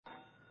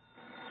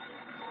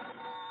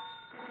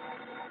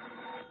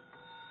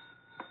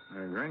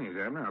Granny's,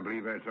 Abner. I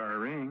believe that's our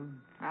ring.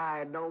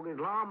 I don't get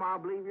long. I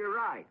believe you're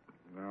right.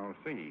 I'll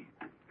see.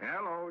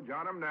 Hello,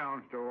 Jot 'em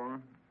Down store.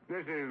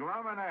 This is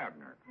Lum and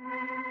Abner.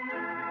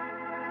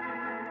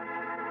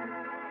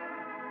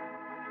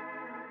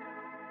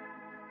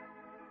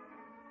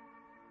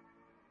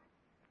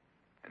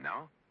 And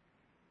now,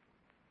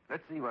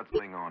 let's see what's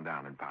going on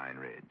down in Pine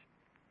Ridge.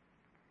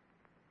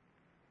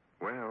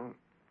 Well,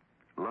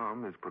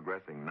 Lum is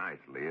progressing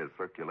nicely as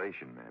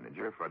circulation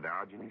manager for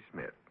Diogenes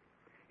Smith.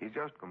 He's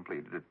just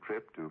completed a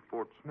trip to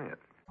Fort Smith,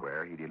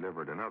 where he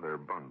delivered another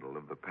bundle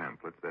of the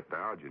pamphlets that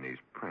Diogenes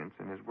prints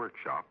in his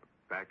workshop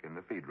back in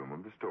the feed room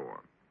of the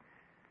store.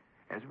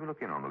 As we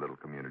look in on the little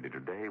community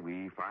today,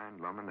 we find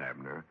Lum and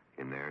Abner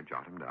in their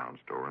Jot 'em Down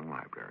store and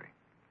library.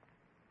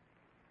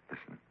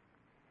 Listen.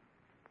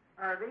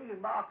 Are these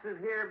boxes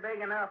here big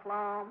enough,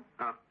 Lum?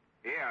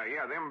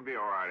 Yeah, them'll be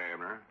all right,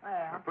 Abner.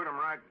 Well. I put 'em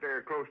right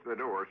there close to the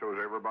door so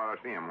everybody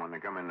see 'em when they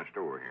come in the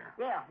store here.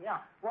 Yeah.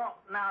 Well,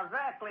 now,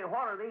 exactly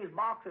what are these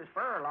boxes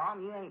for,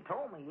 Lum? You ain't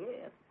told me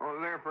yet. Well,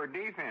 they're for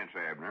defense,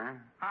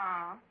 Abner.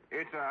 Huh?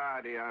 It's an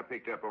idea I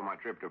picked up on my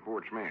trip to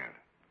Fort Smith.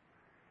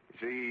 You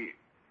see,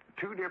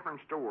 2 different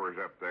stores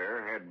up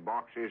there had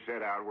boxes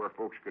set out where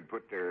folks could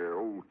put their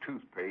old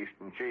toothpaste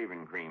and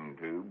shaving cream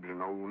tubes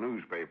and old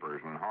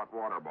newspapers and hot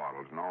water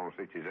bottles and all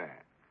such as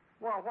that.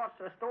 Well, what's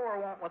the store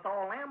want with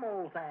all them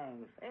old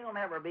things? They'll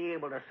never be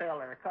able to sell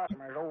their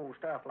customers old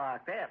stuff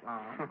like that,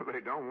 Lum. They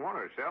don't want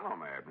to sell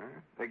 'em,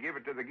 Abner. They give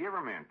it to the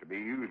government to be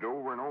used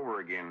over and over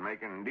again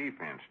making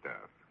defense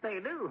stuff. They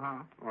do,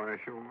 huh? Why,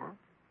 sure.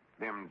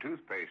 Them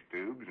toothpaste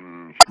tubes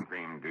and shaving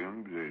cream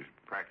tubes is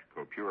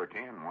practical pure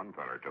tin, one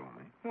feller told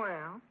me.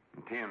 Well?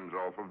 And tin's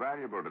awful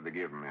valuable to the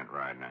government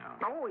right now.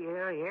 Oh,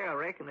 yeah, I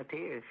reckon it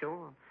is,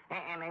 sure.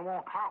 And they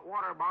want hot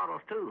water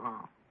bottles, too,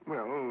 huh?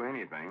 Well,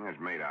 anything that's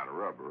made out of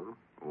rubber,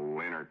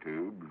 old inner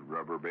tubes,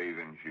 rubber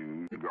bathing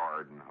shoes,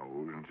 garden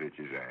hose, and such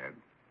as that.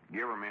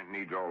 Government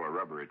needs all the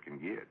rubber it can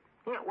get.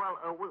 Yeah,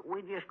 well,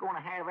 we just going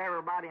to have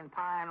everybody in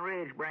Pine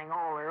Ridge bring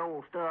all their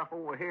old stuff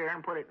over here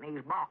and put it in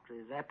these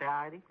boxes. Is that the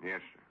idea?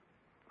 Yes, sir.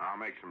 I'll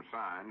make some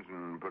signs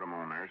and put 'em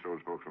on there so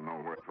folks will know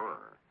what it's for.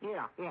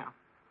 Yeah.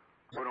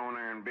 Put on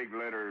there in big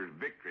letters,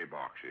 victory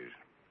boxes.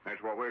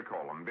 That's what we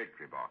call 'em,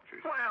 victory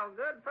boxes. Well,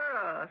 good for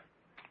us.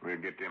 We'll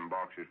get them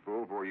boxes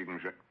full before you can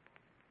say...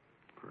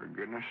 For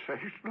goodness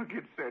sakes, look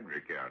at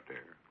Cedric out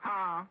there.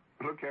 Huh?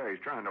 Look how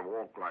he's trying to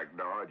walk like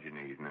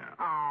Diogenes now.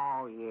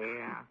 Oh,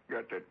 yeah.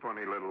 Got that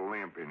funny little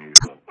limp in his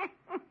walk.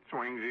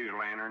 Swings his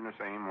lantern the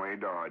same way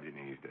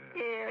Diogenes does.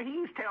 Yeah,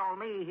 he's telling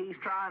me he's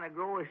trying to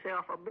grow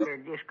himself a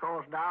beard just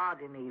 'cause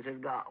Diogenes has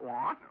got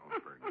one. Oh,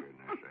 for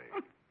goodness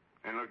sake.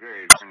 And look there,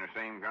 he's wearing the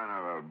same kind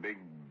of a big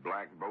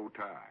black bow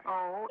tie.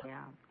 Oh,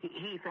 yeah.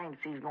 He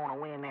thinks he's going to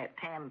win that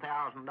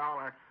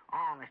 $10,000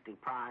 honesty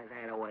prize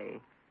that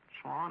way.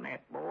 Swan,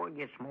 that boy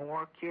gets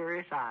more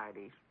curious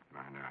ideas.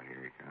 Find out,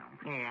 here he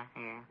comes.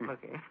 Yeah.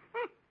 Look at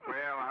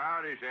Well,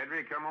 howdy,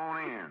 Cedric. Come on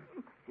in.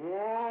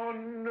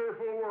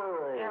 Wonderful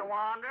world. Yeah,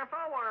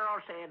 wonderful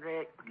world,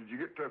 Cedric. Did you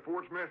get to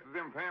Fort Smith with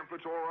them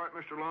pamphlets all right,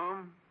 Mr.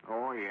 Lum?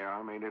 Oh, yeah,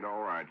 I made it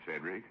all right,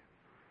 Cedric.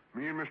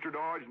 Me and Mr.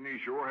 Dodgeney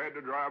sure had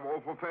to drive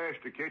awful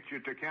fast to catch you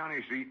at the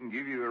county seat and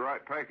give you the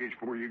right package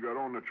before you got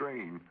on the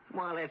train.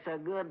 Well, it's a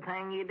good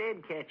thing you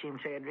did catch him,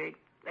 Cedric.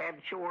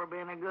 That'd sure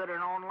been a good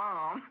one on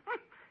Lum.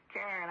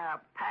 Carrying a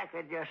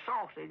package of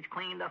sausage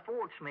clean to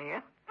Fort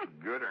Smith.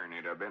 Goodern,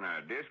 it'd have been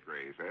a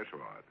disgrace, that's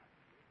what.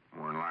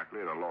 More than likely,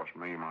 it'd have lost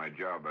me my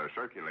job as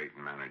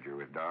circulating manager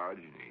with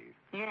Dodgeney.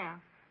 Yeah.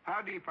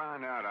 How'd he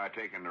find out I'd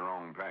taken the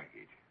wrong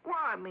package?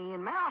 Why, me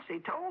and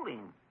Mousy told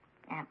him.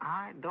 And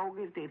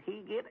doggone did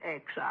he get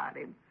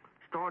excited.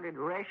 Started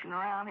racing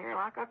around here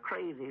like a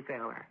crazy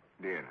feller.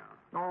 Did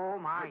I? Oh,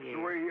 my, That's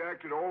the way he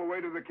acted all the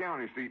way to the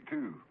county seat,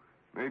 too.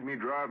 Made me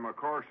drive my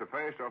car so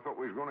fast I thought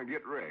we was going to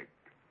get wrecked.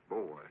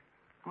 Boy.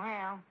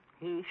 Well,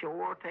 he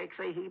sure takes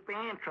a heap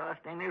of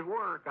interest in his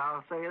work,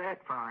 I'll say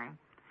that for him.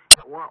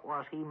 What,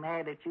 was he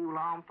mad at you,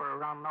 Lum, for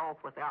running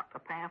off without the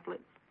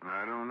pamphlets?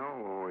 I don't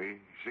know. He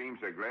seems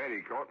so glad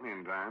he caught me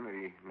in time that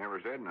he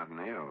never said nothing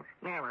else.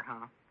 Never,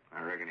 huh?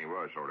 I reckon he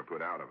was sort of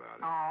put out about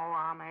it. Oh,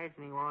 I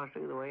imagine he was,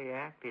 too, the way he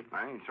acted.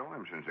 I ain't saw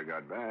him since I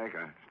got back.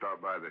 I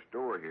stopped by the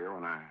store here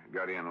when I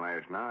got in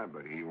last night,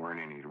 but he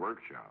weren't in his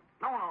workshop.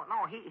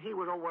 No, he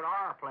was over at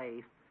our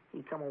place.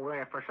 He come over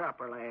there for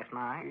supper last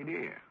night. He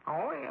did?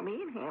 Oh, yeah,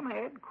 me and him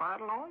had quite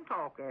a long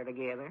talk there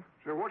together.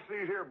 So what's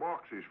these here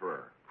boxes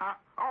for?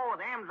 Oh,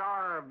 them's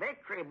our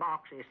victory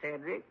boxes,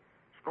 Cedric.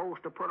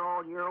 Supposed to put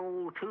all your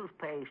old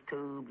toothpaste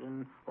tubes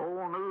and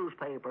old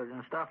newspapers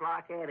and stuff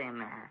like that in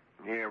there.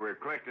 Yeah, we're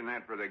collecting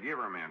that for the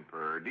government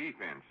for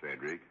defense,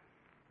 Cedric.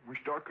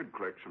 Wished I could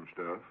collect some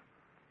stuff.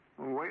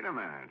 Well, wait a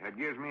minute. That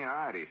gives me an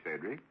idea,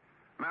 Cedric.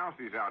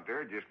 Mousie's out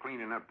there just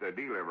cleaning up the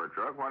deliver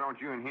truck. Why don't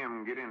you and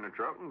him get in the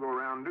truck and go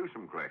around and do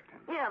some collecting?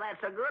 Yeah,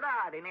 that's a good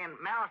idea. And then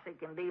Mousie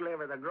can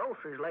deliver the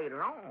groceries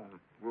later on.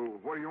 Well,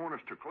 what do you want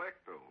us to collect,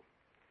 though?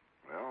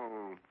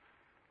 Well,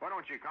 why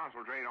don't you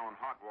concentrate on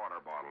hot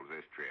water bottles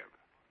this trip?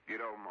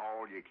 Get them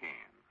all you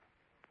can.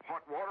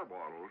 Hot water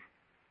bottles?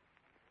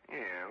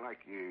 Yeah,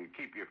 like you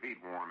keep your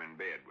feet warm in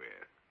bed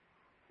with.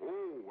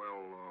 Oh,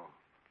 well,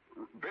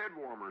 bed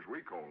warmers, we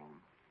call them.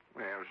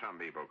 Well, some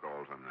people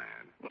calls them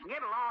that. Get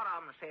a lot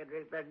of them,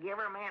 Cedric. The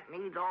government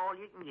needs all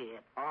you can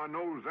get. I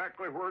know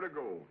exactly where to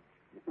go.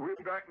 We'll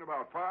be back in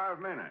about 5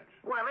 minutes.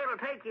 Well,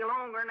 it'll take you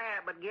longer than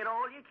that, but get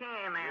all you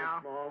can now.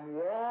 Yes, Mom.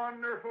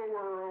 Wonderful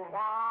world.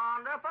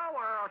 Wonderful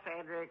world,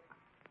 Cedric.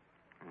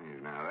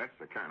 Hey, now, that's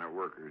the kind of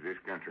workers this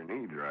country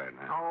needs right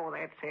now. Oh,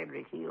 that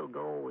Cedric, he'll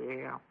go,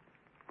 yeah.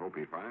 Hope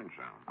he finds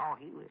some. Oh,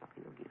 he will.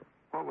 He'll get it.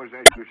 What was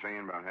that you were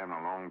saying about having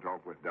a long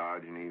talk with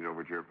Diogenes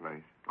over at your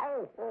place?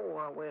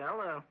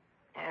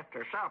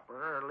 After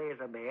supper,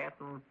 Elizabeth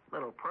and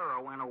little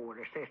Pearl went over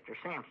to Sister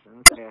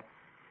Simpson's to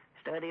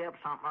study up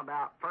something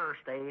about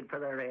first aid for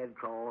the Red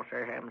Cross.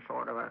 They're having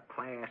sort of a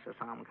class of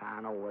some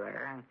kind over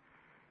there. And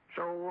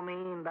so me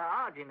and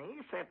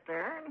Diogenes sat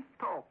there and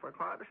talked for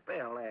quite a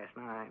spell last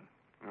night.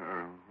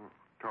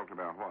 Talked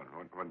about what?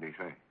 What did he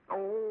say?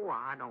 Oh,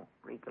 I don't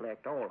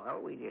recollect all of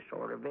it. We just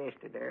sort of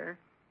visited there.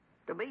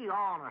 To be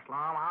honest,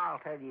 Lum, I'll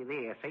tell you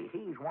this.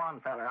 He's one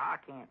feller I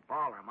can't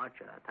follow much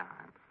of the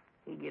time.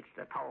 He gets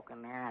to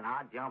talking there, and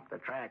I jump the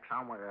track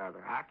somewhere or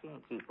other. I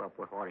can't keep up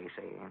with what he's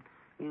saying.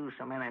 Use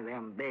so many of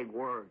them big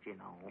words, you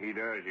know. He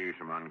does use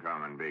some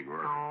uncommon big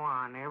words. Oh,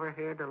 I never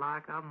heard the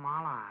like of in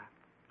my life.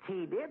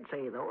 He did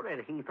say, though,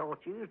 that he thought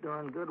you was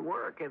doing good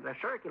work as a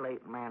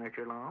circulating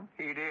manager, Lum.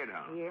 He did,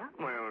 huh? Yeah.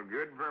 Well,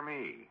 good for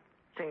me.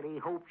 Said he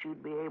hoped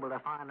you'd be able to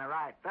find the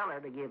right feller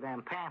to give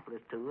them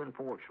pamphlets to in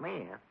Fort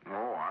Smith.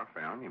 Oh, I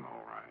found him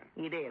all right.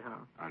 You did, huh?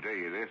 I'll tell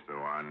you this,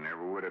 though. I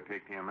never would have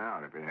picked him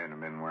out if it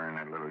hadn't been wearing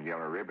that little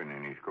yellow ribbon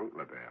in his coat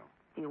lapel.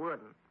 He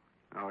wouldn't.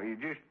 No, he's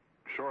just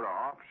sort of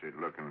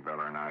opposite-looking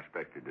feller than I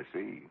expected to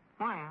see.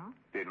 Well?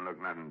 Didn't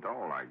look nothing at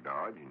all like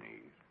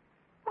Diogenes.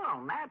 Well,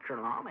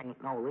 natural,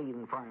 ain't no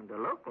reason for him to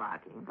look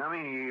like him. I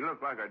mean, he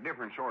looked like a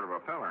different sort of a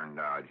feller than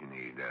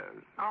Diogenes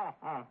does.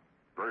 Oh.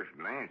 First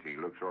glance, he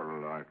looked sort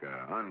of like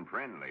an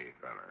unfriendly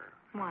feller.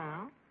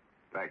 Well?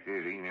 Fact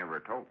is, he never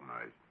told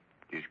much.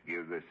 Just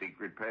give the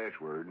secret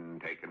password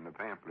and taken the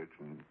pamphlets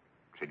and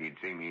said he'd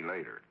see me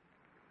later.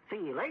 See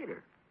you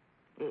later?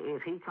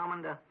 Is he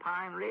coming to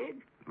Pine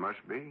Ridge?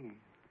 Must be.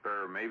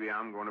 Or maybe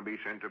I'm going to be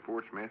sent to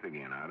Fort Smith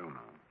again. I don't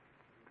know.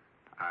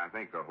 I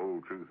think the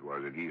whole truth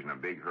was that he's in a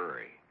big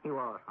hurry. He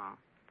was, huh?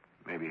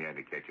 Maybe he had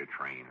to catch a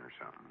train or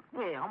something.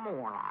 Yeah,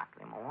 more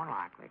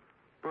likely.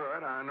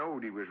 But I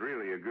knowed he was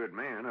really a good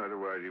man.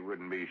 Otherwise, he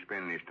wouldn't be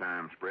spending his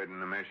time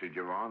spreading the message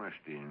of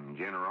honesty and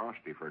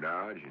generosity for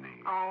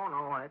Diogenes. Oh,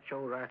 no, that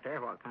shows right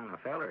there what kind of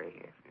feller he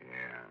is.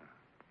 Yeah.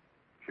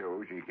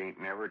 Shows you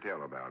can't never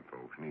tell about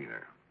folks,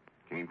 neither.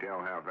 Can't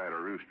tell how fat a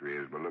rooster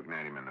is by looking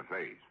at him in the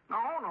face.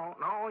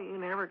 No, you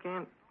never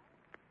can.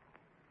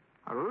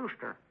 A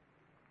rooster?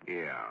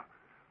 Yeah.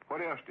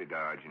 What else did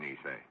Diogenes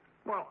say?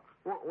 Well,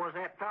 was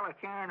that fella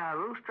carrying a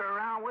rooster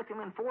around with him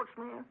in Fort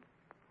Smith?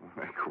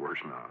 Well, of course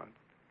not.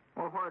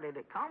 Well, where did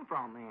it come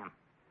from, then?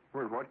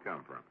 Where'd what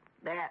come from?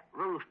 That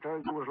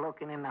rooster you was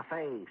looking in the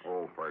face.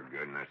 Oh, for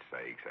goodness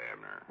sakes,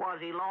 Abner. Was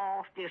he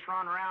lost, just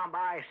run around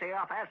by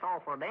himself? That's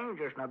awful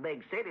dangerous in a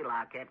big city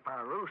like that for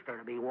a rooster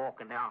to be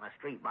walking down the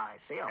street by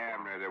himself.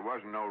 Abner, there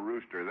wasn't no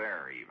rooster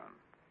there, even.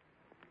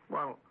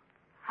 Well,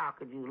 how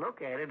could you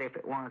look at it if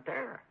it weren't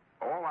there?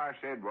 All I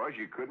said was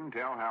you couldn't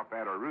tell how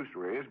fat a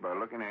rooster is by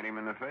looking at him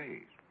in the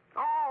face.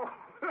 Oh,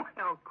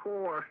 well, of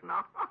course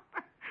not.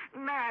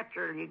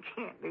 Natural, you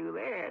can't do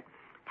that.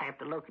 Have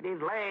to look at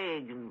his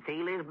legs and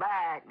feel his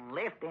back and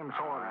lift him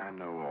sort of. I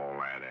know all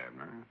that,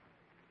 Abner.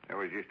 That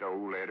was just an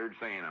old lettered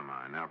saying of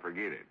mine. Now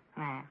forget it.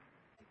 Yeah.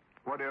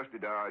 What else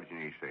did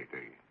Diogenes say to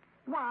you?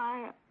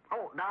 Why,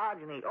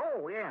 Diogenes.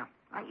 Oh, yeah.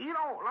 You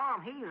know,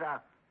 Lum, he's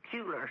a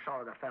peculiar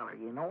sort of feller,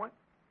 you know it?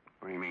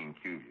 What do you mean,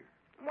 peculiar?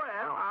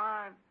 Well,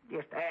 I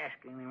just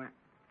asking him.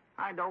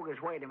 I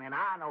doggies, wait a minute.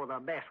 I know the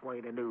best way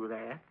to do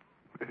that.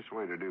 Best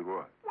way to do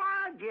what?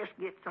 Why, just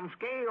get some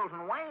scales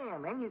and weigh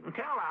him, and you can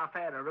tell how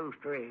fat a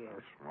rooster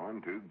is.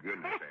 One, two,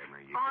 goodness,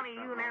 Abner. Funny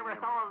you never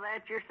thought of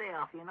that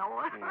yourself, you know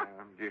what? Yeah,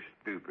 I'm just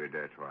stupid,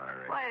 that's why I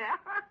reckon. Well...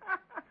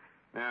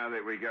 Now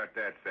that we got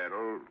that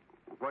settled,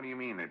 what do you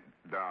mean that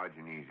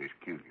Diogenes is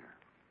peculiar?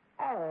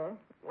 Oh,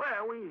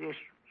 well, we just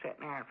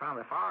sitting there in front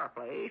of the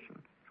fireplace and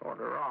sort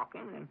of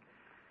rocking, and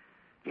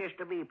just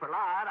to be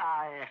polite,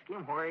 I asked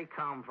him where he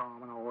come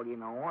from and all, you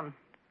know, and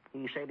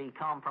he said he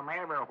come from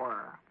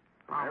everywhere.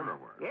 From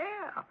everywhere?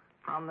 Yeah,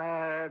 from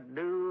the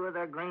dew of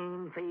the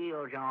green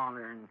fields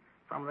yonder, and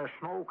from the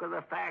smoke of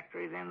the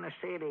factories in the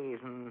cities,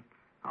 and,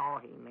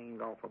 he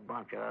named off a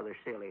bunch of other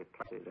silly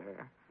places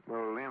there.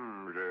 Well,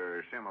 them's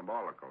are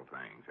symbolical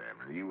things,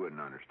 Abner. You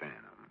wouldn't understand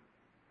them.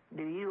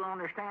 Do you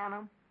understand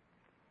them?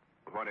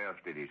 What else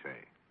did he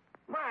say?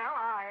 Well,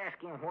 I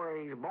asked him where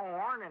he's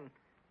born, and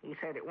he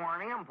said it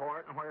weren't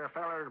important. Where a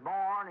feller's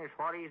born is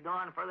what he's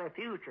done for the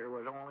future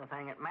was the only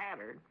thing that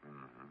mattered.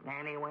 Mm-hmm.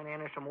 And he went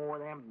into some more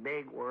of them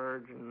big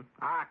words, and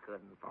I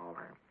couldn't follow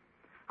him.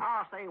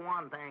 I'll say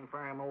one thing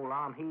for him, old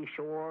Lum. He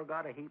sure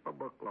got a heap of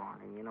book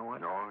learning, you know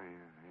it? Oh,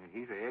 yeah.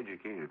 He's an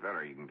educated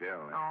feller, you can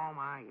tell. Oh,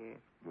 my, yes.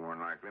 More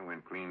than likely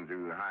went clean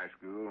through the high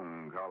school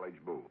and college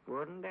both.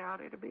 Wouldn't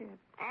doubt it a bit.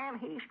 And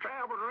he's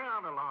traveled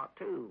around a lot,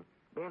 too.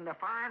 Been to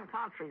foreign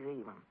countries,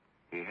 even.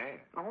 He has.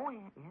 Oh,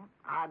 yeah.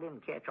 I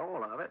didn't catch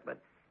all of it, but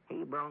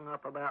he brung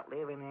up about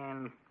living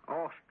in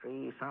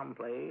Austria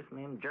someplace, and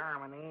in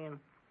Germany, and,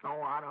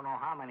 I don't know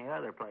how many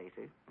other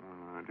places.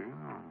 I do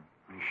know.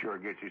 He sure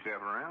gets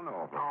himself around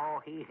awful.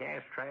 Oh, he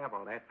has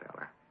traveled, that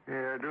feller.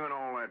 Yeah, doing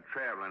all that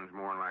traveling's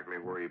more than likely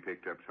where he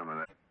picked up some of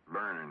that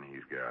learning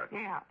he's got.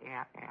 Yeah.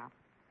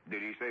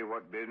 Did he say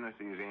what business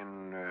he's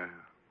in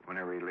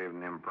whenever he lived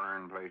in them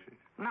fern places?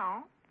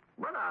 No,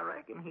 but I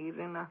reckon he's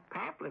in the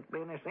pamphlet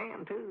business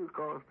then, too,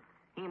 because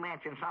he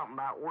mentioned something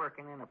about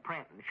working in a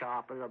printing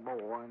shop as a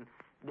boy and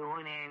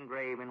doing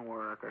engraving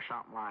work or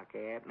something like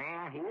that.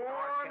 Now he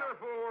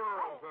Wonderful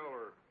world,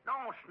 feller.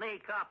 Don't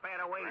sneak up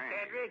that way,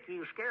 Randy. Cedric.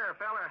 You scare a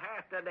feller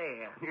half to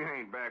death. You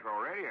ain't back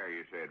already, are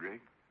you,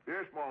 Cedric?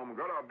 Yes, Mom.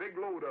 Got a big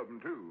load of them,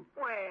 too.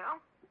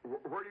 Well,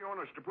 Where do you want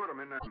us to put them?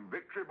 In them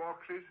victory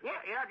boxes? yeah,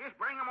 just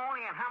bring 'em on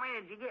in. How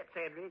many did you get,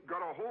 Cedric?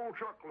 Got a whole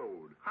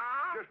truckload.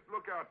 Huh? Just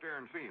look out there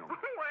and see them.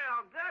 Well,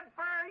 good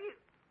for you.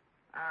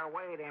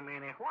 Wait a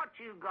minute. What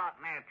you got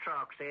in that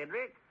truck,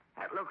 Cedric?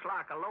 That looks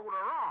like a load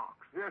of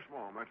rocks. Yes,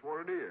 Mom. That's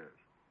what it is.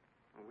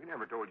 Well, we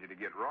never told you to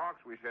get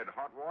rocks. We said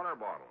hot water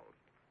bottles.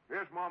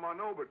 Yes, Mom, I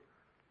know, but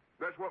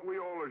that's what we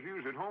always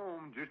use at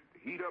home. Just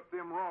heat up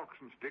them rocks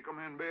and stick them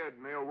in bed,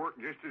 and they'll work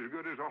just as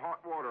good as a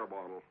hot water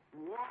bottle.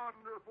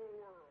 Wonderful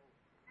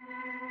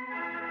world.